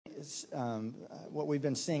what we've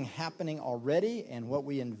been seeing happening already and what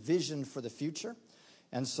we envision for the future.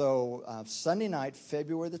 And so Sunday night,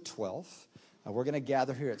 February the 12th, we're going to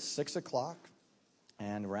gather here at 6 o'clock.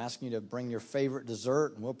 And we're asking you to bring your favorite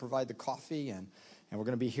dessert, and we'll provide the coffee. And we're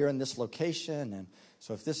going to be here in this location. And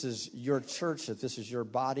so if this is your church, if this is your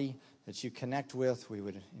body that you connect with, we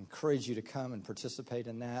would encourage you to come and participate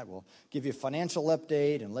in that. We'll give you a financial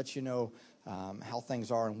update and let you know how things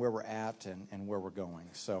are and where we're at and where we're going.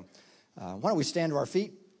 So why don't we stand to our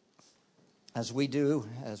feet as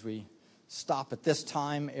we stop at this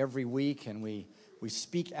time every week and we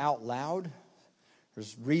speak out loud.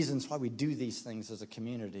 There's reasons why we do these things as a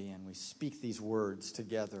community, and we speak these words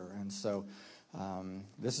together. And so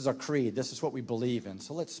this is our creed. This is what we believe in.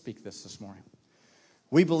 So let's speak this morning.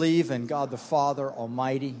 We believe in God the Father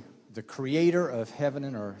Almighty, the creator of heaven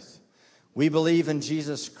and earth. We believe in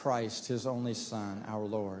Jesus Christ, his only Son, our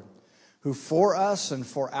Lord, who for us and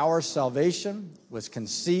for our salvation was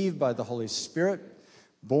conceived by the Holy Spirit,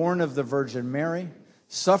 born of the Virgin Mary,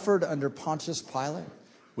 suffered under Pontius Pilate,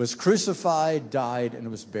 was crucified, died, and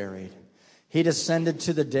was buried. He descended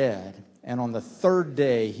to the dead, and on the third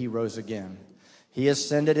day he rose again. He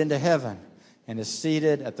ascended into heaven and is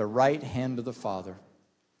seated at the right hand of the Father.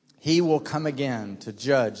 He will come again to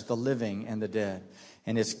judge the living and the dead,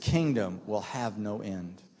 and his kingdom will have no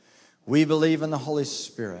end. We believe in the Holy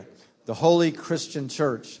Spirit, the holy Christian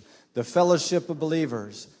church, the fellowship of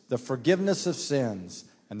believers, the forgiveness of sins,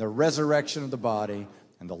 and the resurrection of the body,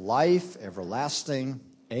 and the life everlasting.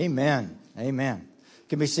 Amen. Amen. You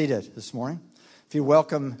can be seated this morning. If you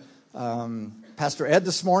welcome Pastor Ed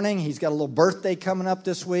this morning, he's got a little birthday coming up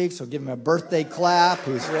this week, so give him a birthday clap.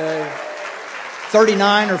 He's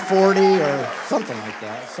 39 or 40 or something like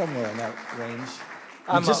that, somewhere in that range.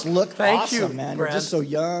 You just look awesome, man. Brad. You're just so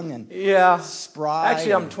young and spry.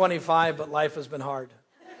 Actually, I'm 25, but life has been hard.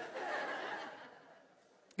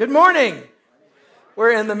 Good morning.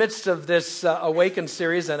 We're in the midst of this Awaken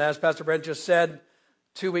series, and as Pastor Brent just said,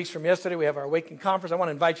 2 weeks from yesterday, we have our Awaken conference. I want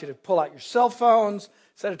to invite you to pull out your cell phones.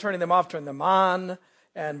 Instead of turning them off, turn them on.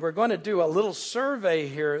 And we're going to do a little survey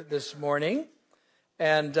here this morning.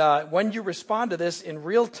 And when you respond to this in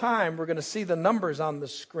real time, we're going to see the numbers on the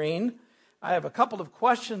screen. I have a couple of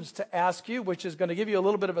questions to ask you, which is going to give you a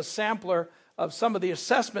little bit of a sampler of some of the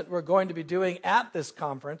assessment we're going to be doing at this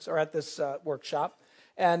conference or at this workshop.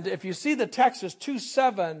 And if you see the text is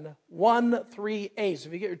 27138. So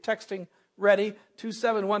if you get your texting ready,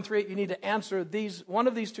 27138, you need to answer one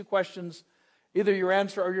of these two questions. Either your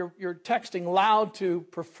answer or you're texting loud to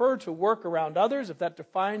prefer to work around others, if that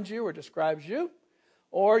defines you or describes you,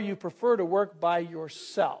 or you prefer to work by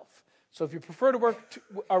yourself. So if you prefer to work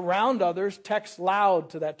around others, text loud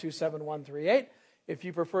to that 27138. If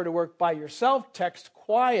you prefer to work by yourself, text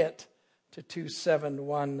quiet to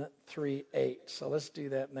 27138. So let's do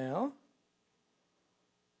that now.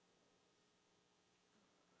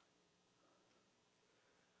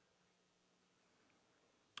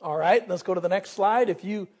 All right, let's go to the next slide. If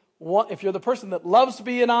you're the person that loves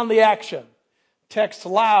being on the action, text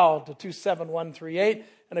loud to 27138.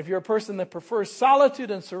 And if you're a person that prefers solitude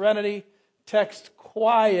and serenity, text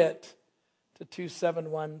quiet to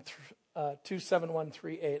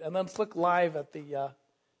 27138. And then let's look live at the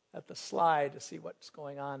slide to see what's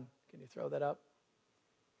going on. Can you throw that up?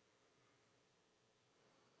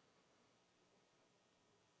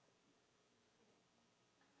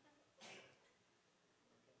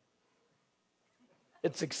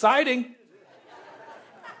 It's exciting.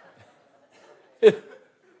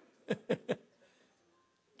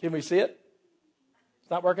 Can we see it? It's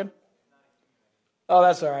not working? Oh,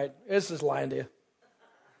 that's all right. This is lying to you.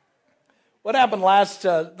 What happened last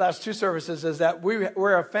two services is that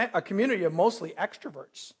we're a community of mostly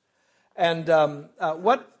extroverts. And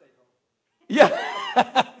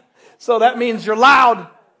Yeah. So that means you're loud.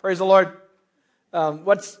 Praise the Lord.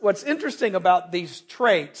 What's interesting about these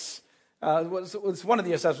traits, was one of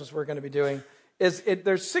the assessments we're going to be doing, is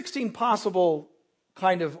there's 16 possible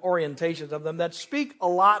kind of orientations of them that speak a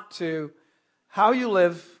lot to how you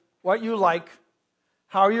live, what you like,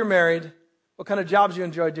 how you're married, what kind of jobs you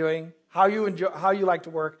enjoy doing, how you like to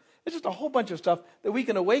work. It's just a whole bunch of stuff that we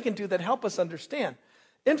can awaken to that help us understand.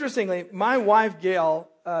 Interestingly, my wife, Gail,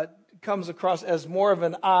 comes across as more of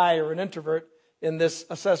an I or an introvert in this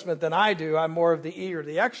assessment than I do. I'm more of the E or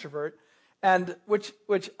the extrovert. And which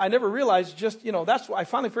I never realized that's why I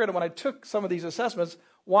finally figured out when I took some of these assessments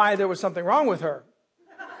why there was something wrong with her.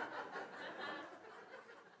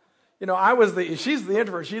 She's the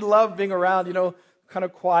introvert. She loved being around, kind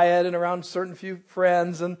of quiet and around certain few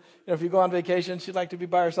friends. And, if you go on vacation, she'd like to be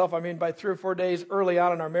by herself. By 3 or 4 days early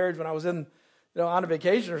on in our marriage when I was in, on a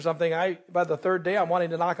vacation or something, by the third day, I'm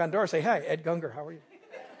wanting to knock on doors, say, hey, Ed Gunger, how are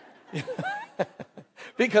you?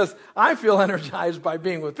 Because I feel energized by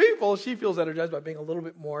being with people. She feels energized by being a little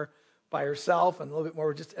bit more by herself and a little bit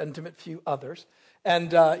more just intimate few others.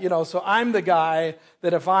 And, so I'm the guy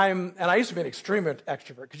that and I used to be an extreme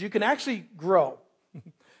extrovert, because you can actually grow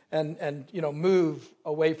and move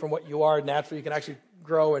away from what you are naturally. You can actually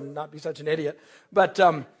grow and not be such an idiot. But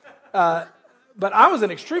I was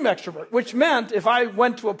an extreme extrovert, which meant if I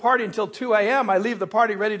went to a party until 2 a.m., I leave the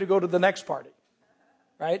party ready to go to the next party,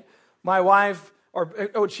 right? My wife,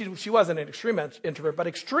 she wasn't an extreme introvert, but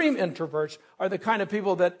extreme introverts are the kind of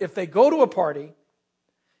people that if they go to a party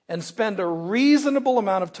and spend a reasonable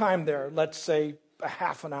amount of time there, let's say a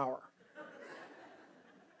half an hour,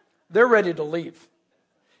 they're ready to leave.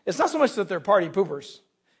 It's not so much that they're party poopers,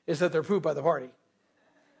 it's that they're pooped by the party.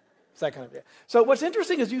 It's that kind of deal. So what's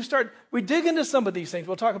interesting is we dig into some of these things.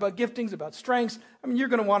 We'll talk about giftings, about strengths. I mean, you're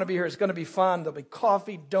going to want to be here. It's going to be fun. There'll be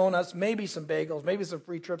coffee, donuts, maybe some bagels, maybe some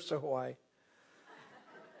free trips to Hawaii.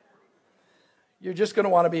 You're just going to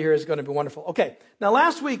want to be here. It's going to be wonderful. Okay. Now,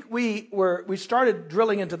 last week we started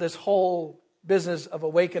drilling into this whole business of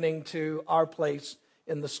awakening to our place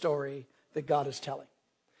in the story that God is telling.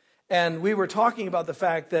 And we were talking about the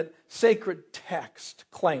fact that sacred text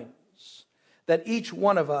claims that each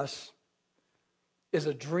one of us is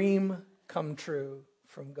a dream come true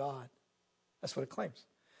from God. That's what it claims.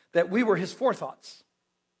 That we were his forethoughts.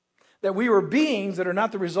 That we were beings that are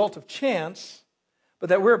not the result of chance, but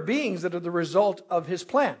that we're beings that are the result of his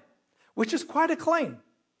plan, which is quite a claim.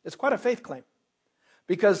 It's quite a faith claim.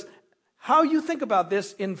 Because how you think about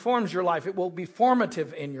this informs your life. It will be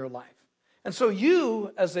formative in your life. And so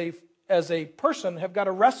you, as a person, have got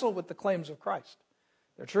to wrestle with the claims of Christ.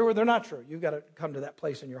 They're true or they're not true. You've got to come to that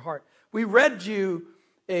place in your heart. We read you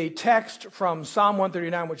a text from Psalm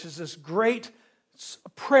 139, which is this great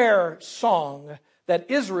prayer song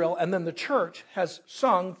that Israel and then the church has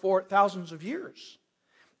sung for thousands of years.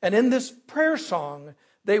 And in this prayer song,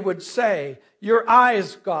 they would say, your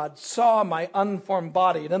eyes, God, saw my unformed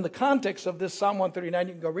body. And in the context of this Psalm 139,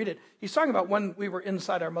 you can go read it. He's talking about when we were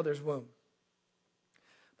inside our mother's womb.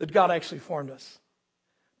 That God actually formed us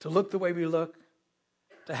to look the way we look,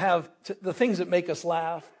 to have the things that make us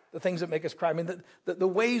laugh, the things that make us cry. I mean, the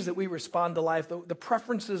ways that we respond to life, the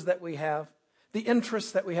preferences that we have, the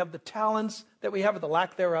interests that we have, the talents that we have, or the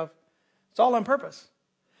lack thereof. It's all on purpose.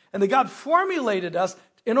 And that God formulated us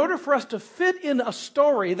in order for us to fit in a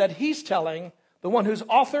story that he's telling, the one who's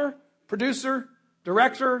author, producer,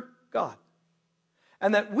 director, God.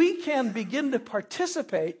 And that we can begin to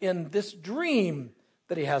participate in this dream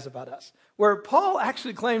that he has about us. Where Paul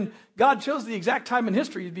actually claimed God chose the exact time in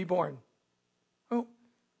history you'd be born. Oh,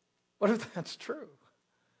 what if that's true?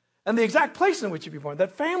 And the exact place in which you'd be born,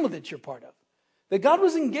 that family that you're part of. That God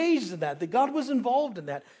was engaged in that God was involved in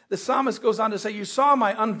that. The psalmist goes on to say, you saw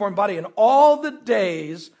my unformed body and all the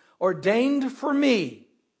days ordained for me.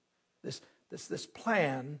 This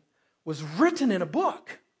plan was written in a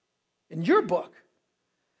book, in your book,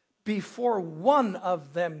 before one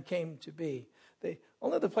of them came to be. The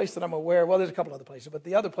only other place that I'm aware, well, there's a couple other places, but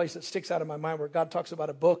the other place that sticks out in my mind where God talks about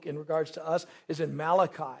a book in regards to us is in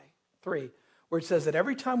Malachi 3, where it says that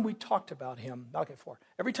every time we talked about him, Malachi 4,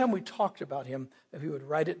 every time we talked about him, that he would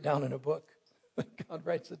write it down in a book. God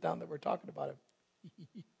writes it down that we're talking about him.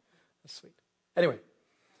 That's sweet. Anyway,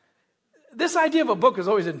 this idea of a book has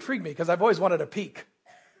always intrigued me because I've always wanted a peek.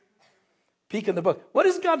 Peek in the book. What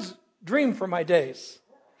is God's dream for my days?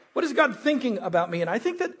 What is God thinking about me? And I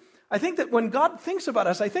think that when God thinks about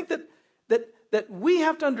us, I think that we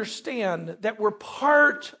have to understand that we're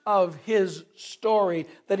part of his story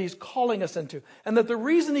that he's calling us into. And that the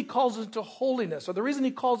reason he calls us to holiness, or the reason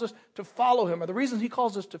he calls us to follow him, or the reason he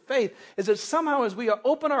calls us to faith, is that somehow as we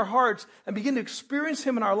open our hearts and begin to experience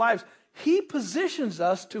him in our lives, he positions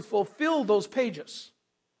us to fulfill those pages.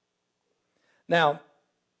 Now,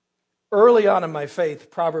 early on in my faith,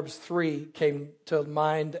 Proverbs 3 came to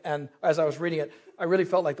mind, and as I was reading it, I really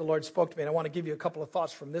felt like the Lord spoke to me, and I want to give you a couple of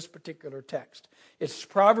thoughts from this particular text. It's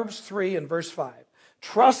Proverbs 3 and verse 5.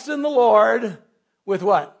 Trust in the Lord with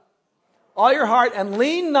what? All your heart, and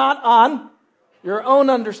lean not on your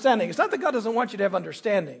own understanding. It's not that God doesn't want you to have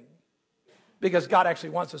understanding, because God actually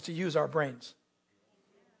wants us to use our brains,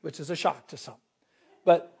 which is a shock to some.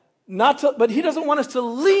 But he doesn't want us to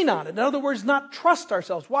lean on it. In other words, not trust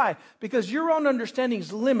ourselves. Why? Because your own understanding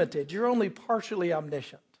is limited. You're only partially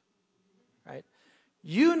omniscient. Right?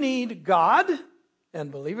 You need God, and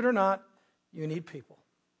believe it or not, you need people.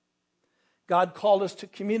 God called us to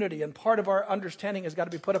community, and part of our understanding has got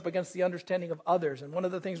to be put up against the understanding of others. And one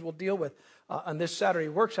of the things we'll deal with on this Saturday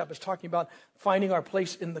workshop is talking about finding our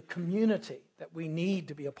place in the community that we need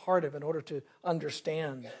to be a part of in order to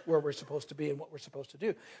understand where we're supposed to be and what we're supposed to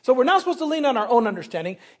do. So we're not supposed to lean on our own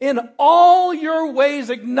understanding. In all your ways,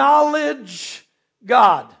 acknowledge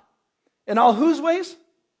God. In all whose ways?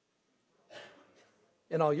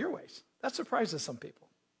 In all your ways. That surprises some people,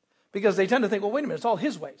 because they tend to think, well, wait a minute, it's all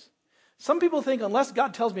his ways. Some people think unless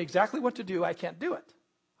God tells me exactly what to do, I can't do it.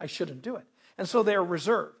 I shouldn't do it. And so they're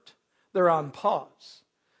reserved. They're on pause.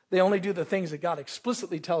 They only do the things that God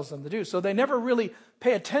explicitly tells them to do. So they never really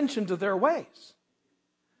pay attention to their ways.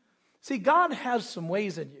 See, God has some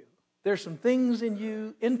ways in you. There's some things in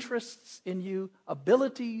you, interests in you,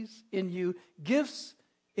 abilities in you, gifts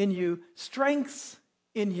in you, strengths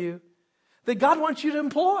in you that God wants you to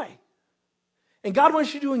employ. And God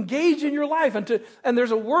wants you to engage in your life. And there's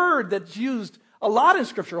a word that's used a lot in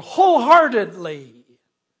Scripture, wholeheartedly.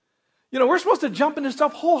 You know, we're supposed to jump into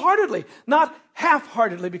stuff wholeheartedly, not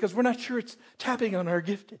half-heartedly, because we're not sure it's tapping on our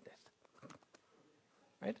giftedness.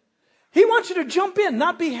 Right? He wants you to jump in,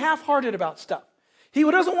 not be half-hearted about stuff. He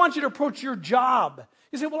doesn't want you to approach your job.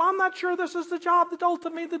 You say, well, I'm not sure this is the job that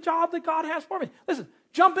ultimately the job that God has for me. Listen,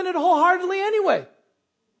 jump in it wholeheartedly anyway.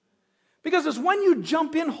 Because it's when you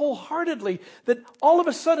jump in wholeheartedly that all of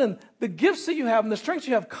a sudden the gifts that you have and the strengths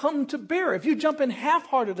you have come to bear. If you jump in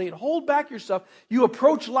half-heartedly and hold back yourself, you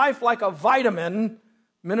approach life like a vitamin,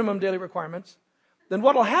 minimum daily requirements, then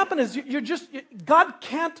what will happen is God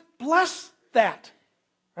can't bless that,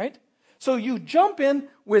 right? So you jump in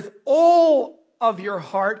with all of your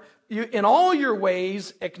heart, in all your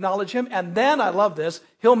ways, acknowledge Him, and then, I love this,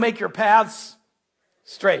 He'll make your paths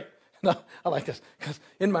straight. No, I like this, because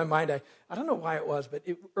in my mind, I don't know why it was, but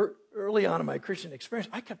early on in my Christian experience,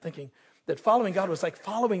 I kept thinking that following God was like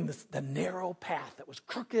following the narrow path that was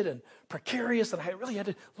crooked and precarious, and I really had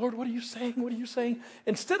to, Lord, what are you saying? What are you saying?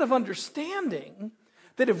 Instead of understanding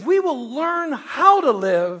that if we will learn how to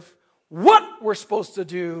live, what we're supposed to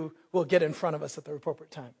do will get in front of us at the appropriate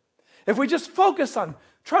time. If we just focus on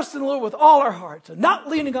trusting the Lord with all our hearts and not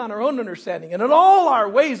leaning on our own understanding, and in all our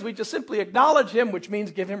ways we just simply acknowledge Him, which means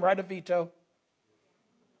give Him right of veto,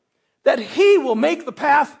 that He will make the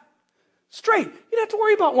path straight. You don't have to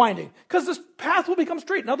worry about winding, because this path will become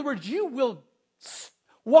straight. In other words, you will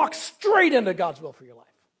walk straight into God's will for your life.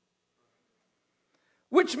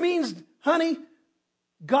 Which means, honey,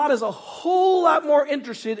 God is a whole lot more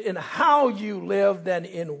interested in how you live than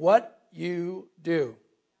in what you do.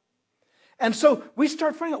 And so we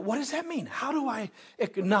start finding out, what does that mean? How do I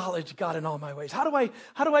acknowledge God in all my ways? How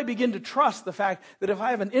do I begin to trust the fact that if I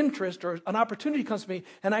have an interest or an opportunity comes to me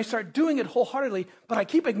and I start doing it wholeheartedly, but I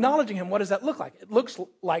keep acknowledging Him, what does that look like? It looks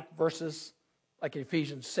like verses like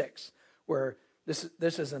Ephesians 6, where this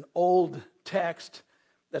is an old text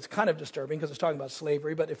that's kind of disturbing because it's talking about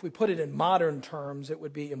slavery, but if we put it in modern terms, it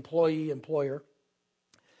would be employee, employer.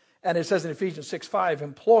 And it says in Ephesians 6:5,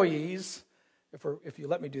 employees, if you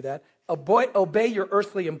let me do that, obey your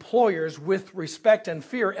earthly employers with respect and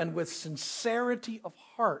fear and with sincerity of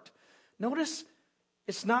heart. Notice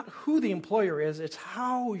it's not who the employer is, it's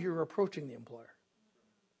how you're approaching the employer.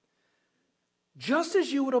 Just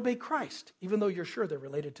as you would obey Christ, even though you're sure they're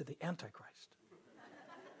related to the Antichrist.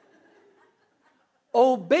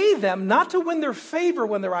 Obey them not to win their favor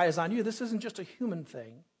when their eye is on you. This isn't just a human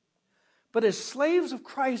thing. But as slaves of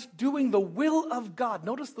Christ doing the will of God.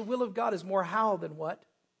 Notice the will of God is more how than what?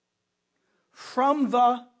 From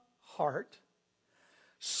the heart.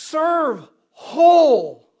 Serve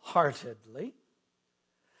wholeheartedly.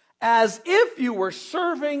 As if you were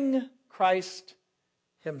serving Christ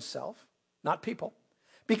Himself. Not people.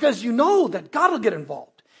 Because you know that God will get involved.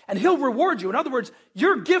 And He'll reward you. In other words,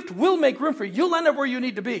 your gift will make room for you. You'll end up where you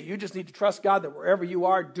need to be. You just need to trust God that wherever you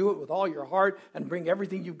are, do it with all your heart and bring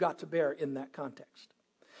everything you've got to bear in that context.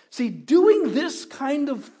 See, doing this kind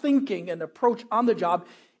of thinking and approach on the job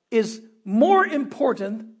is more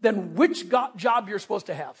important than which job you're supposed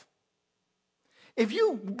to have. If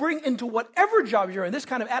you bring into whatever job you're in this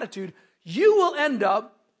kind of attitude, you will end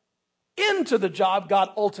up into the job God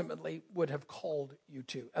ultimately would have called you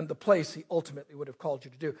to and the place He ultimately would have called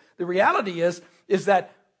you to do. The reality is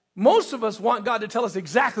that most of us want God to tell us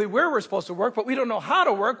exactly where we're supposed to work, but we don't know how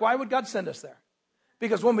to work. Why would God send us there?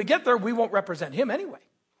 Because when we get there, we won't represent Him anyway.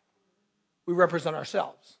 We represent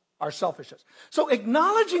ourselves, our selfishness. So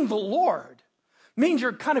acknowledging the Lord means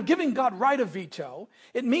you're kind of giving God right of veto.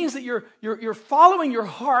 It means that you're following your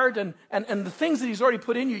heart and the things that He's already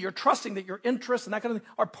put in you. You're trusting that your interests and that kind of thing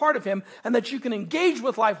are part of Him and that you can engage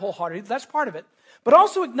with life wholeheartedly. That's part of it. But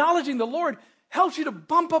also acknowledging the Lord helps you to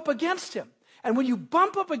bump up against Him. And when you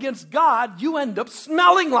bump up against God, you end up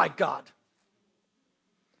smelling like God.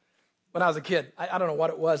 When I was a kid, I don't know what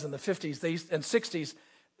it was in the 50s and 60s.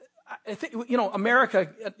 I think, America,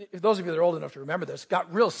 those of you that are old enough to remember this,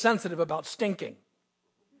 got real sensitive about stinking.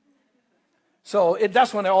 So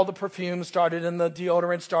that's when all the perfume started and the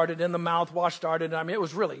deodorant started and the mouthwash started. I mean, it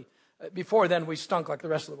was really, before then we stunk like the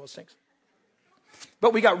rest of the world stinks.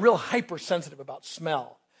 But we got real hypersensitive about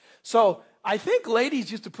smell. So I think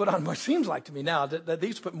ladies used to put on, what seems like to me now, that they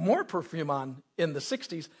used to put more perfume on in the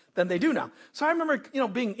 60s than they do now. So I remember,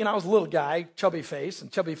 being, I was a little guy, chubby face,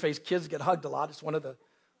 and chubby face kids get hugged a lot. It's one of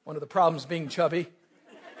the problems being chubby.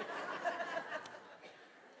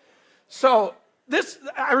 So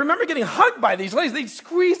I remember getting hugged by these ladies. They'd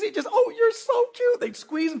squeeze, oh, you're so cute. They'd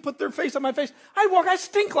squeeze and put their face on my face. I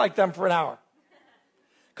stink like them for an hour.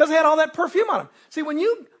 Because they had all that perfume on them. See, when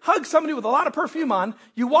you hug somebody with a lot of perfume on,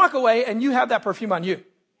 you walk away and you have that perfume on you.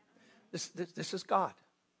 This is God.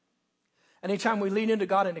 Anytime we lean into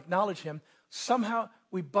God and acknowledge Him, somehow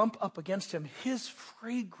we bump up against Him. His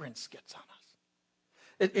fragrance gets on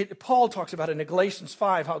us. Paul talks about it in Galatians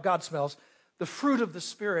 5, how God smells. The fruit of the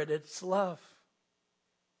Spirit, it's love.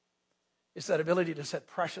 It's that ability to set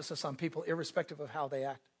preciousness on people irrespective of how they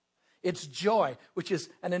act. It's joy, which is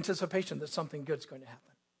an anticipation that something good's going to happen.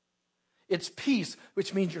 It's peace,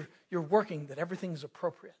 which means you're working, that everything's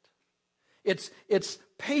appropriate. It's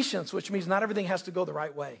patience, which means not everything has to go the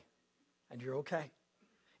right way, and you're okay.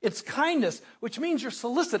 It's kindness, which means you're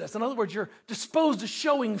solicitous. In other words, you're disposed to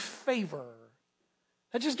showing favor.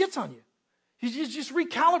 That just gets on you. You just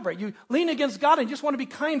recalibrate. You lean against God and you just want to be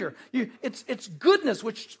kinder. It's goodness,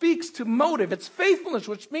 which speaks to motive. It's faithfulness,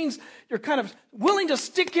 which means you're kind of willing to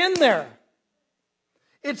stick in there.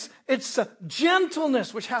 It's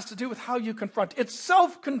gentleness, which has to do with how you confront. It's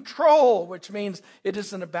self-control, which means it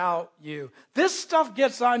isn't about you. This stuff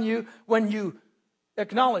gets on you when you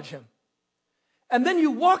acknowledge Him. And then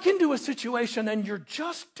you walk into a situation and you're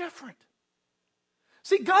just different.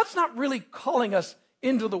 See, God's not really calling us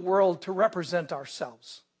into the world to represent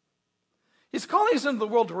ourselves. He's calling us into the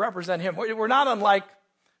world to represent Him. We're not unlike,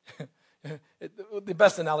 the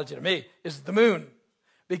best analogy to me is the moon.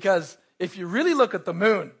 Because if you really look at the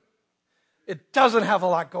moon, it doesn't have a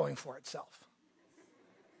lot going for itself.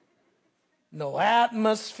 No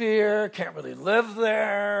atmosphere, can't really live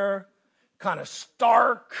there, kind of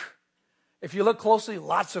stark. If you look closely,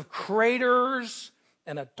 lots of craters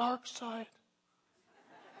and a dark side.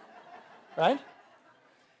 Right?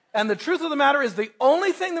 And the truth of the matter is the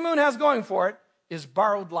only thing the moon has going for it is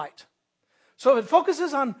borrowed light. So if it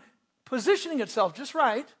focuses on positioning itself just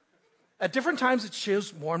right, at different times it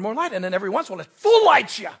shows more and more light. And then every once in a while it full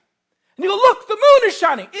lights you. And you go, look, the moon is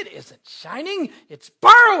shining. It isn't shining, it's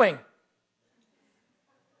borrowing.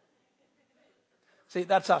 See,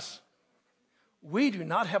 that's us. We do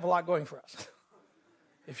not have a lot going for us.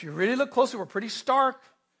 If you really look closely, we're pretty stark.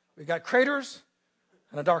 We've got craters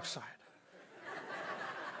and a dark side.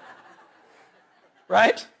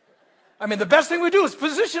 Right? I mean, the best thing we do is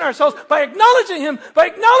position ourselves by acknowledging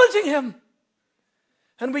Him.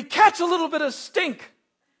 And we catch a little bit of stink,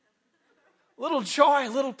 a little joy, a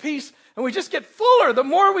little peace, and we just get fuller. The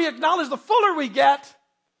more we acknowledge, the fuller we get.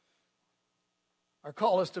 Our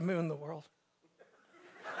call is to moon the world.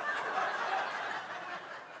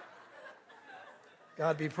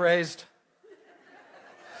 God be praised.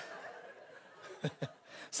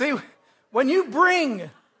 See, when you bring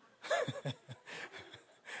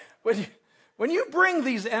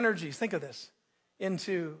these energies, think of this,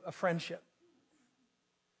 into a friendship.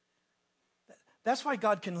 That's why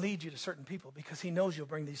God can lead you to certain people, because He knows you'll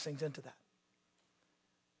bring these things into that.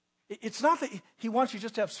 It's not that He wants you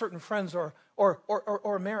just to have certain friends or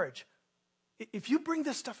a marriage. If you bring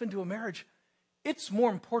this stuff into a marriage, it's more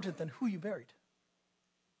important than who you married.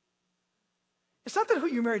 It's not that who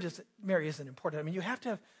you marry isn't important. I mean, you have to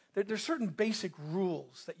have, there's certain basic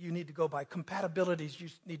rules that you need to go by, compatibilities you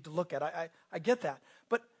need to look at. I get that.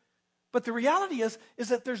 But the reality is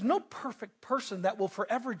that there's no perfect person that will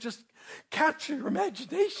forever just capture your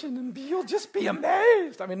imagination and you'll just be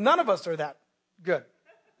amazed. I mean, none of us are that good.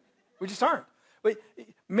 We just aren't. But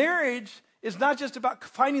marriage is not just about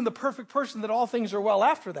finding the perfect person that all things are well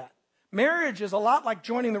after that. Marriage is a lot like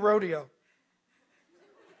joining the rodeo.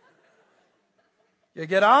 You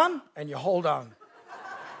get on and you hold on.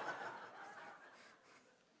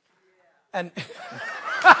 And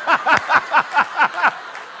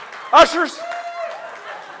ushers.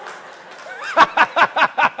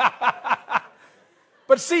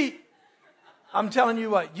 But see, I'm telling you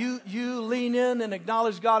what, you lean in and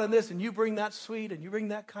acknowledge God in this, and you bring that sweet, and you bring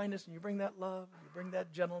that kindness, and you bring that love, and you bring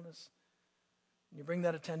that gentleness, and you bring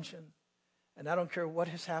that attention. And I don't care what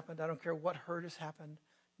has happened. I don't care what hurt has happened.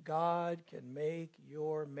 God can make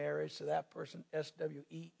your marriage to that person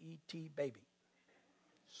S-W-E-E-T baby.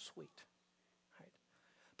 Sweet. Right?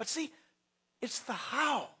 But see, it's the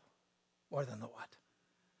how more than the what.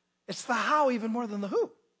 It's the how even more than the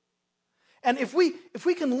who. And if we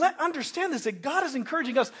can understand this, that God is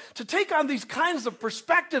encouraging us to take on these kinds of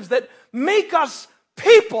perspectives that make us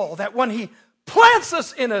people, that when he plants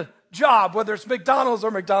us in a job, whether it's McDonald's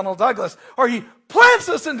or McDonnell Douglas, or he plants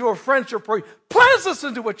us into a friendship, or he plants us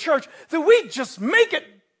into a church, that we just make it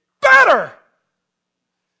better.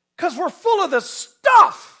 Because we're full of this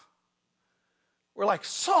stuff. We're like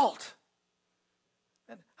salt.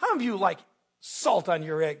 And how many of you like salt on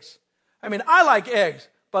your eggs? I mean, I like eggs,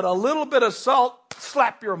 but a little bit of salt,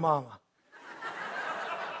 slap your mama.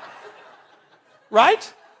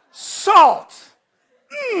 Right? Salt.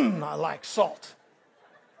 I like salt.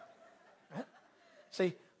 Right?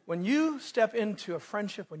 See, when you step into a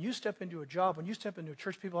friendship, when you step into a job, when you step into a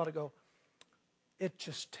church, people ought to go, it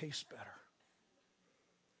just tastes better.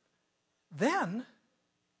 Then,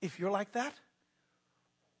 if you're like that,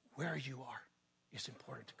 where you are is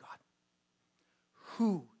important to God.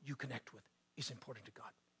 Who you connect with is important to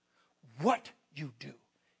God. What you do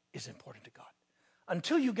is important to God.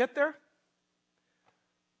 Until you get there,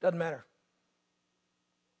 doesn't matter.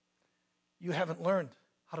 You haven't learned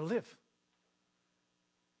how to live.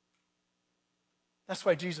 That's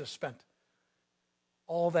why Jesus spent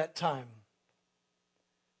all that time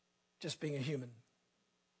just being a human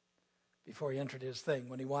before he entered his thing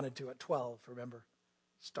when he wanted to at 12, remember,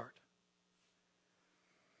 start.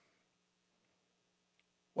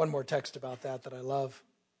 One more text about that I love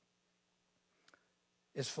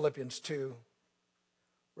is Philippians 2,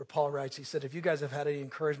 where Paul writes, he said, if you guys have had any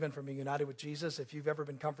encouragement from being united with Jesus, if you've ever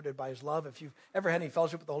been comforted by his love, if you've ever had any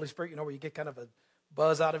fellowship with the Holy Spirit, where you get kind of a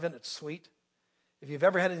buzz out of it, it's sweet. If you've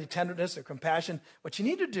ever had any tenderness or compassion, what you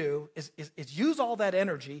need to do is use all that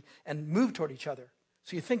energy and move toward each other.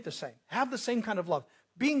 So you think the same. Have the same kind of love.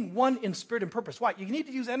 Being one in spirit and purpose. Why? You need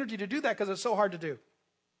to use energy to do that because it's so hard to do.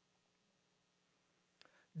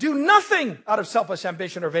 Do nothing out of selfish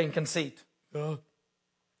ambition or vain conceit.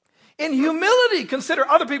 In humility, consider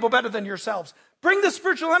other people better than yourselves. Bring the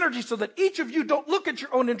spiritual energy so that each of you don't look at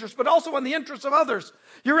your own interests, but also on the interests of others.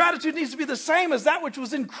 Your attitude needs to be the same as that which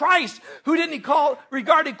was in Christ, who didn't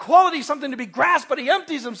regard equality something to be grasped, but he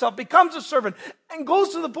empties himself, becomes a servant, and goes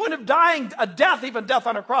to the point of dying a death, even death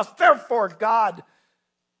on a cross. Therefore, God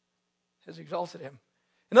has exalted him.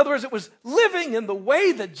 In other words, it was living in the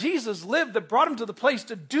way that Jesus lived that brought him to the place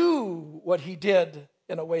to do what he did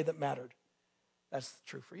in a way that mattered. That's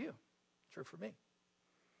true for you. True for me.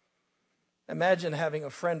 Imagine having a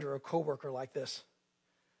friend or a coworker like this,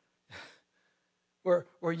 where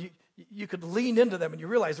you could lean into them and you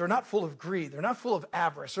realize they're not full of greed, they're not full of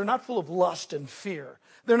avarice, they're not full of lust and fear,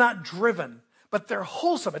 they're not driven, but they're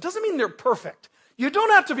wholesome. It doesn't mean they're perfect. You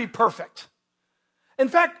don't have to be perfect. In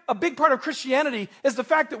fact, a big part of Christianity is the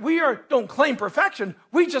fact that we don't claim perfection,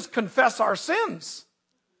 we just confess our sins.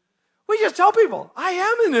 We just tell people, I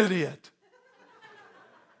am an idiot.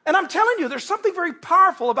 And I'm telling you, there's something very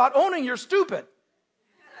powerful about owning you're stupid.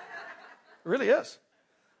 It really is.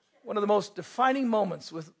 One of the most defining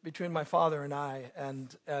moments between my father and I, and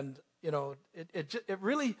it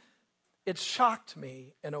really shocked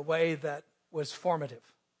me in a way that was formative.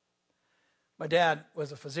 My dad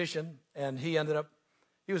was a physician, and he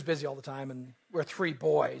was busy all the time, and we're three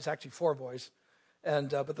boys, actually four boys,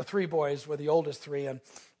 but the three boys were the oldest three, and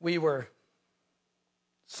we were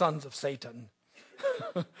sons of Satan.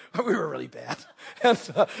 We were really bad. And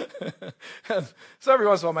so every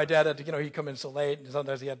once in a while my dad had to, he'd come in so late and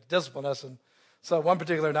sometimes he had to discipline us. And so one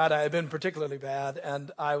particular night I had been particularly bad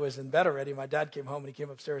and I was in bed already. My dad came home and he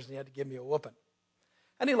came upstairs and he had to give me a whooping.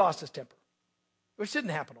 And he lost his temper, which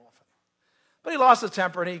didn't happen often. But he lost his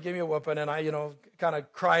temper and he gave me a whooping and I, kind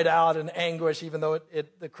of cried out in anguish, even though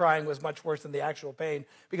the crying was much worse than the actual pain,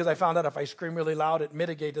 because I found out if I screamed really loud, it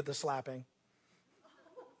mitigated the slapping.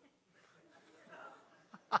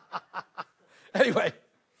 Anyway,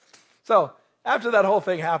 so after that whole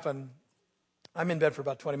thing happened, I'm in bed for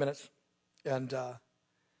about 20 minutes, and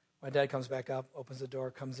my dad comes back up, opens the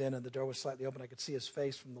door, comes in, and the door was slightly open. I could see his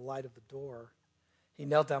face from the light of the door. He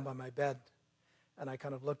knelt down by my bed, and I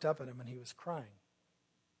kind of looked up at him, and he was crying.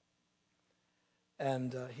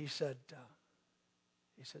 And he said,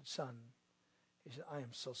 son, he said, I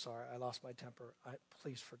am so sorry. I lost my temper.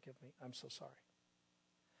 Please forgive me. I'm so sorry.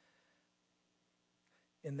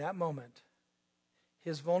 In that moment,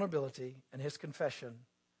 his vulnerability and his confession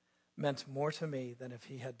meant more to me than if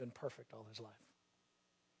he had been perfect all his life.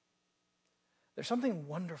 There's something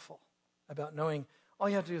wonderful about knowing all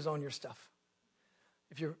you have to do is own your stuff.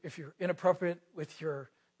 If you're inappropriate with your,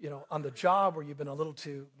 on the job, or you've been a little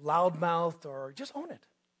too loudmouthed, or just own it.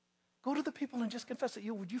 Go to the people and just confess it.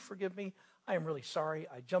 Would you forgive me? I am really sorry.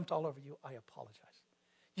 I jumped all over you. I apologize.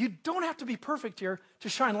 You don't have to be perfect here to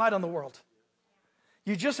shine light on the world.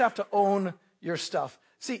 You just have to own your stuff.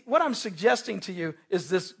 See, what I'm suggesting to you is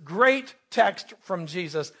this great text from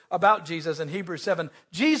Jesus, about Jesus in Hebrews 7.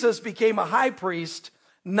 Jesus became a high priest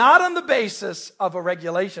not on the basis of a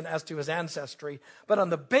regulation as to his ancestry, but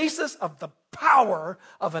on the basis of the power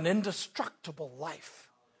of an indestructible life.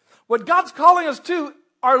 What God's calling us to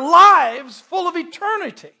are lives full of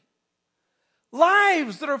eternity.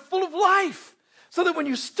 Lives that are full of life. So that when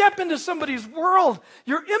you step into somebody's world,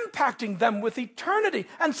 you're impacting them with eternity.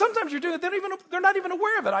 And sometimes you're doing it, they're not even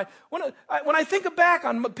aware of it. When I think back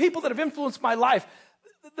on people that have influenced my life,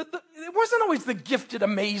 it wasn't always the gifted,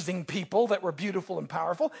 amazing people that were beautiful and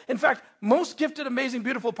powerful. In fact, most gifted, amazing,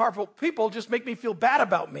 beautiful, powerful people just make me feel bad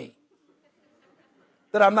about me.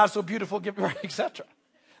 That I'm not so beautiful, gifted, etc.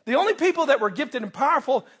 The only people that were gifted and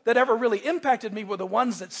powerful that ever really impacted me were the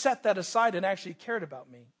ones that set that aside and actually cared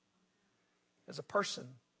about me as a person.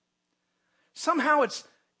 Somehow it's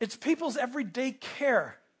people's everyday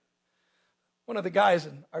care. One of the guys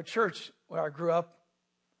in our church where I grew up,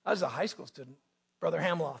 I was a high school student, Brother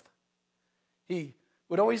Hamloth. He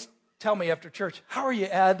would always tell me after church, "How are you,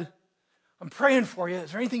 Ed? I'm praying for you.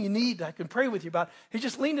 Is there anything you need I can pray with you about?" He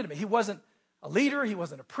just leaned into me. He wasn't a leader. He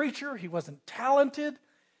wasn't a preacher. He wasn't talented.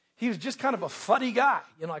 He was just kind of a fuddy guy,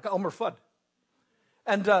 like Elmer Fudd.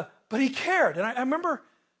 But he cared. And I remember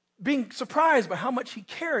being surprised by how much he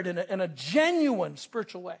cared in a genuine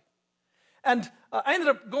spiritual way. And I ended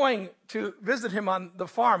up going to visit him on the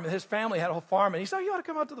farm. His family had a whole farm. And he said, "You ought to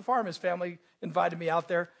come out to the farm." His family invited me out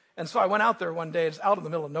there. And so I went out there one day. It's out in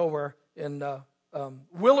the middle of nowhere in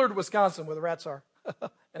Willard, Wisconsin, where the rats are.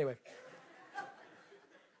 Anyway.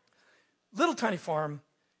 Little tiny farm.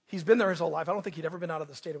 He's been there his whole life. I don't think he'd ever been out of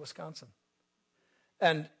the state of Wisconsin.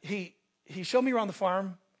 And he showed me around the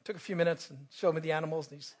farm, took a few minutes and showed me the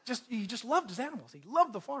animals. And he just loved his animals. He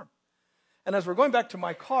loved the farm. And as we're going back to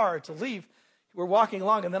my car to leave, we're walking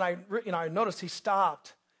along, and then I noticed he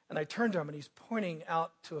stopped, and I turned to him, and he's pointing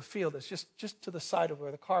out to a field that's just to the side of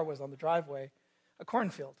where the car was on the driveway, a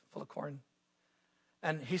cornfield full of corn.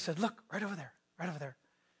 And he said, "Look, right over there, right over there."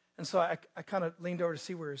 And so I kind of leaned over to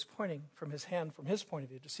see where he was pointing from his hand, from his point of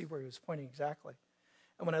view, to see where he was pointing exactly.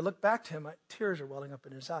 And when I looked back to him, tears are welling up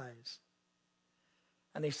in his eyes.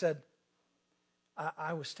 And he said,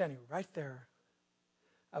 I was standing right there.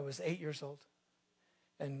 I was 8 years old.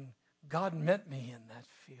 And God met me in that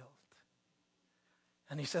field.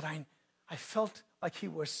 And he said, I felt like he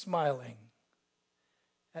was smiling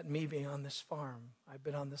at me being on this farm. I've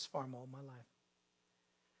been on this farm all my life.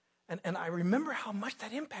 And I remember how much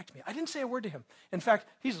that impacted me. I didn't say a word to him. In fact,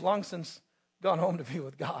 he's long since gone home to be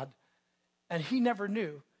with God. And he never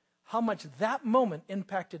knew how much that moment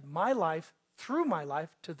impacted my life, through my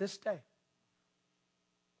life, to this day.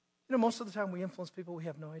 Most of the time we influence people, we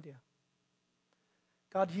have no idea.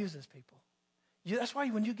 God uses people. That's why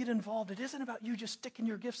when you get involved, it isn't about you just sticking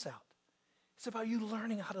your gifts out. It's about you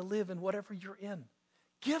learning how to live in whatever you're in.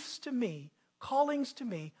 Gifts to me, callings to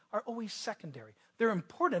me, are always secondary. They're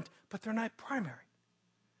important, but they're not primary.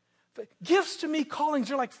 But gifts to me,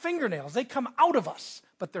 callings are like fingernails. They come out of us,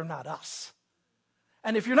 but they're not us.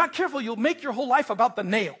 And if you're not careful, you'll make your whole life about the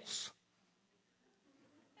nails.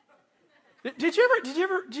 Did you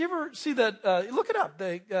ever see that? Look it up.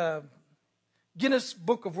 The Guinness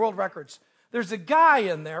Book of World Records. There's a guy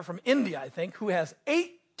in there from India, I think, who has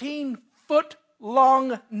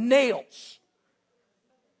 18-foot-long nails.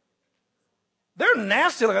 They're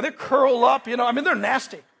nasty looking. They curl up, they're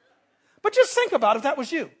nasty. But just think about if that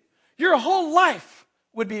was you. Your whole life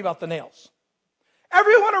would be about the nails.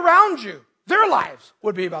 Everyone around you, their lives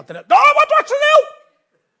would be about the nails. Oh, what's the nail?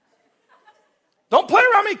 Don't play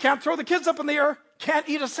around me. Can't throw the kids up in the air. Can't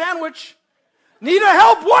eat a sandwich. Need a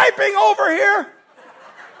help wiping over here.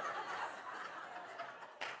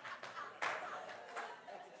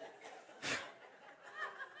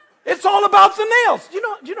 It's all about the nails. Do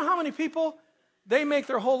you know how many people, they make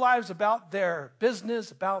their whole lives about their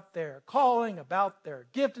business, about their calling, about their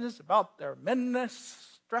giftedness, about their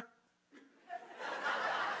ministry.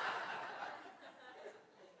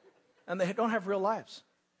 And they don't have real lives.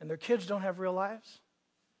 And their kids don't have real lives.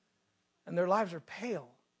 And their lives are pale.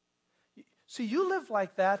 See, you live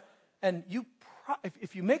like that, and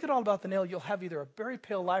if you make it all about the nail, you'll have either a very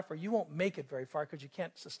pale life or you won't make it very far because you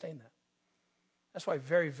can't sustain that. That's why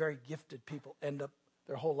very, very gifted people end up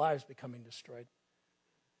their whole lives becoming destroyed.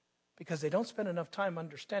 because they don't spend enough time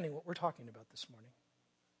understanding what we're talking about this morning.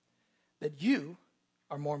 That you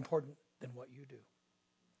are more important than what you do.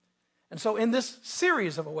 And so in this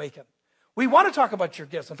series of Awaken, we want to talk about your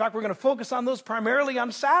gifts. In fact, we're going to focus on those primarily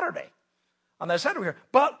on Saturday. On that Saturday here.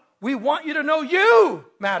 But we want you to know you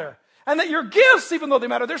matter. And that your gifts, even though they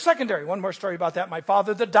matter, they're secondary. One more story about that. My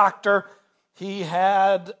father, the doctor, he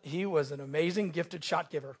was an amazing gifted shot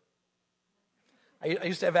giver. I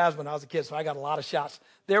used to have asthma when I was a kid, so I got a lot of shots.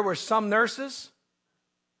 There were some nurses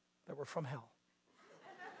that were from hell.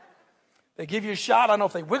 They give you a shot. I don't know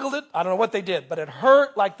if they wiggled it. I don't know what they did, but it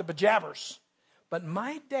hurt like the bejabbers. But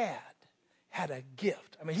my dad had a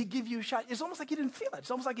gift. I mean, he'd give you a shot. It's almost like he didn't feel it.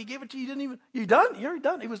 It's almost like he gave it to you. You didn't even, you done? You're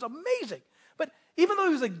done. It was amazing. But even though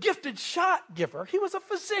he was a gifted shot giver, he was a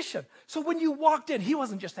physician. So when you walked in, he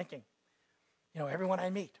wasn't just thinking, everyone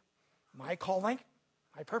I meet, my calling,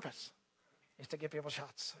 my purpose is to give people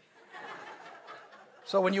shots.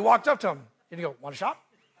 So when you walked up to him, he'd go, want a shot?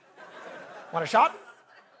 Want a shot?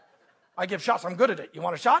 I give shots. I'm good at it. You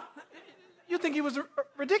want a shot? You think he was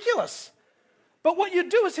ridiculous. But what you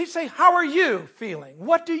do is he'd say, how are you feeling?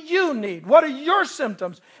 What do you need? What are your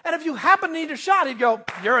symptoms? And if you happen to need a shot, he'd go,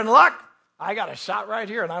 you're in luck. I got a shot right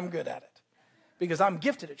here and I'm good at it because I'm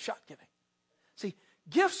gifted at shot giving. See,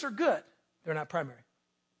 gifts are good. They're not primary.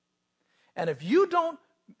 And if you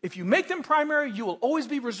make them primary, you will always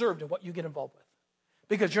be reserved in what you get involved with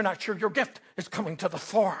because you're not sure your gift is coming to the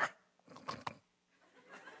fore.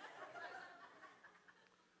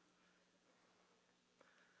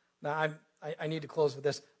 Now, I need to close with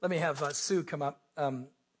this. Let me have Sue come up.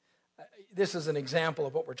 This is an example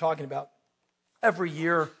of what we're talking about. Every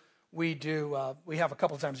year we have a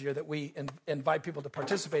couple of times a year that we invite people to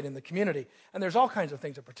participate in the community. And there's all kinds of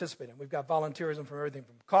things to participate in. We've got volunteerism from everything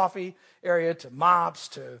from coffee area to mops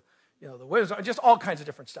to, the wisdom, just all kinds of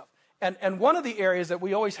different stuff. And one of the areas that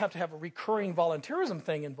we always have to have a recurring volunteerism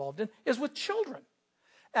thing involved in is with children.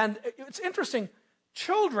 And it's interesting.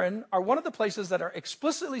 Children are one of the places that are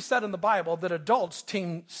explicitly said in the Bible that adults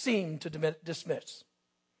seem to dismiss,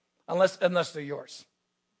 unless they're yours.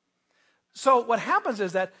 So what happens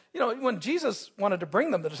is that, when Jesus wanted to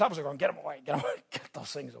bring them, the disciples are going, get them away, get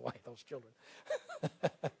those things away, those children.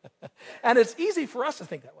 And it's easy for us to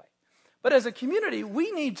think that way. But as a community,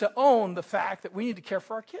 we need to own the fact that we need to care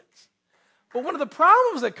for our kids. But one of the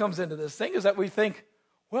problems that comes into this thing is that we think,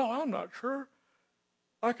 well, I'm not sure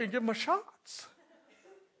I can give them shots.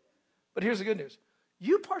 But here's the good news.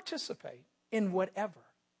 You participate in whatever,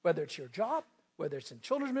 whether it's your job, whether it's in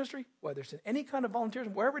children's ministry, whether it's in any kind of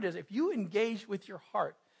volunteerism, wherever it is, if you engage with your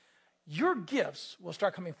heart, your gifts will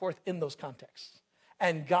start coming forth in those contexts.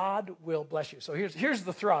 And God will bless you. So here's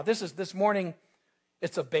the throw. This morning,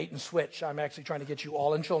 it's a bait and switch. I'm actually trying to get you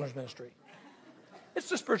all in children's ministry. It's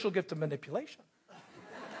the spiritual gift of manipulation.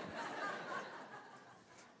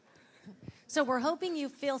 So we're hoping you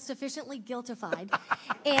feel sufficiently guiltified.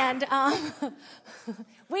 And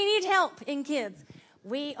we need help in kids.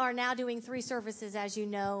 We are now doing 3 services, as you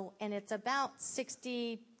know, and it's about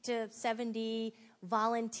 60 to 70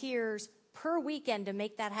 volunteers per weekend to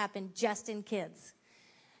make that happen just in kids.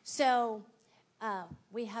 So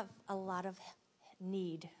we have a lot of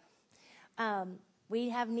need. We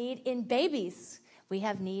have need in babies. We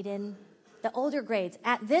have need in the older grades.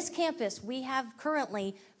 At this campus, we have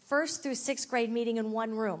currently 1st through 6th grade meeting in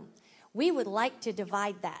one room. We would like to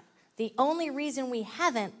divide that. The only reason we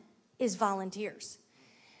haven't is volunteers.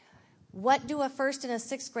 What do a 1st and a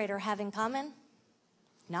 6th grader have in common?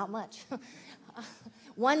 Not much.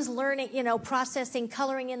 One's learning, processing,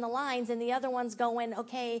 coloring in the lines, and the other one's going,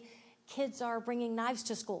 okay, kids are bringing knives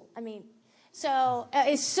to school. So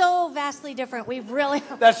it's so vastly different. We've really...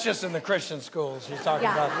 That's just in the Christian schools you're talking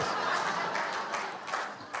about this.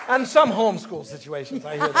 And some homeschool situations,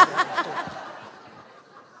 I hear that.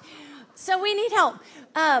 So we need help.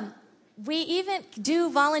 We even do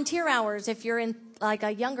volunteer hours if you're in like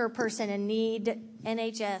a younger person and need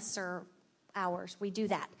NHS or hours. We do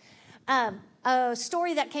that. A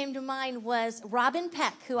story that came to mind was Robin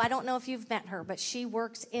Peck, who I don't know if you've met her, but she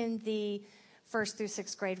works in the 1st through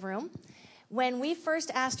 6th grade room. When we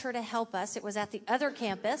first asked her to help us, it was at the other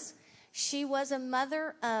campus. She was a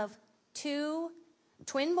mother of 2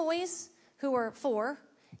 twin boys who were 4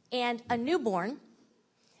 and a newborn,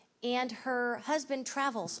 and her husband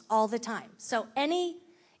travels all the time. So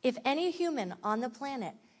if any human on the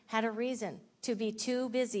planet had a reason to be too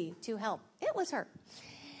busy to help, it was her.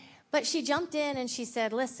 But she jumped in and she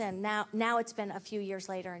said, listen, now it's been a few years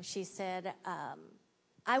later, and she said,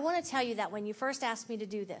 I want to tell you that when you first asked me to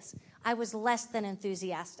do this, I was less than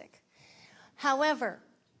enthusiastic. However,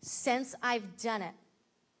 since I've done it,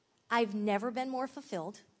 I've never been more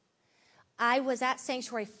fulfilled. I was at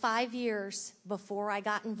Sanctuary 5 years before I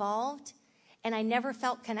got involved, and I never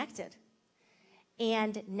felt connected.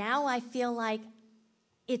 And now I feel like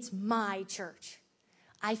it's my church.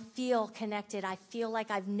 I feel connected. I feel like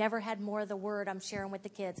I've never had more of the word I'm sharing with the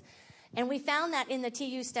kids. And we found that in the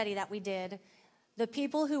TU study that we did, the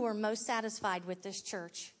people who were most satisfied with this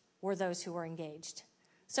church were those who were engaged.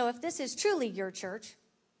 So if this is truly your church,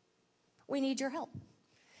 we need your help.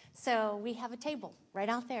 So we have a table right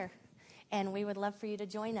out there, and we would love for you to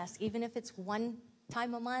join us, even if it's 1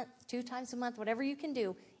 time a month, 2 times a month, whatever you can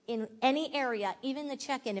do in any area, even the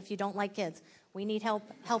check-in if you don't like kids. We need help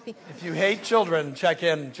helping. If you hate children, check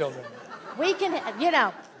in children. We can,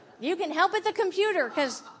 you can help at the computer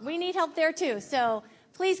because we need help there too. So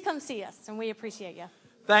please come see us, and we appreciate you.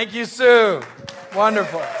 Thank you, Sue.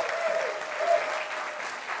 Wonderful.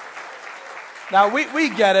 Now, we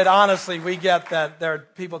get it, honestly. We get that there are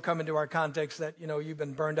people come into our context that, you've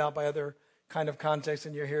been burned out by other kind of contexts,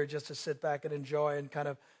 and you're here just to sit back and enjoy and kind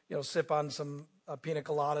of, sip on some pina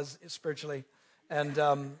coladas spiritually and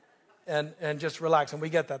just relax. And we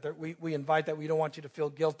get that. We invite that. We don't want you to feel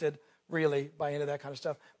guilted, really, by any of that kind of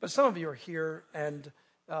stuff. But some of you are here, and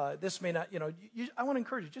this may not, I want to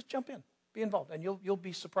encourage you, just jump in, be involved, and you'll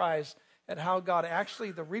be surprised at how God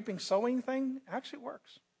actually, the reaping, sowing thing actually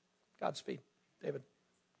works. Godspeed. David.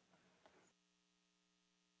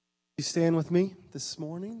 You stand with me this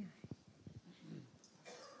morning?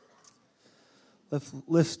 Let's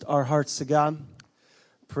lift our hearts to God.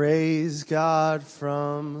 Praise God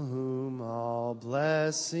from whom all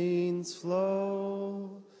blessings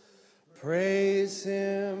flow. Praise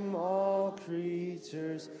Him, all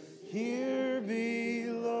creatures here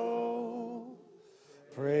below.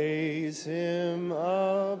 Praise Him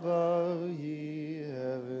above, ye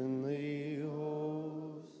heavenly hosts.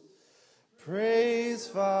 Praise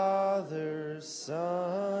Father,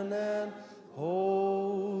 Son, and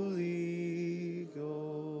Holy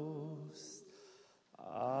Ghost.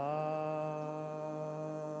 Amen.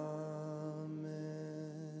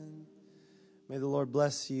 May the Lord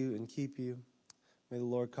bless you and keep you. May the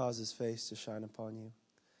Lord cause His face to shine upon you.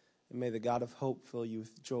 And may the God of hope fill you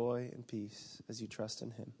with joy and peace as you trust in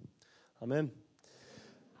Him. Amen.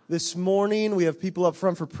 This morning, we have people up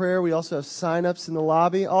front for prayer. We also have sign-ups in the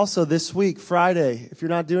lobby. Also, this week, Friday, if you're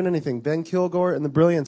not doing anything, Ben Kilgore and the Brilliance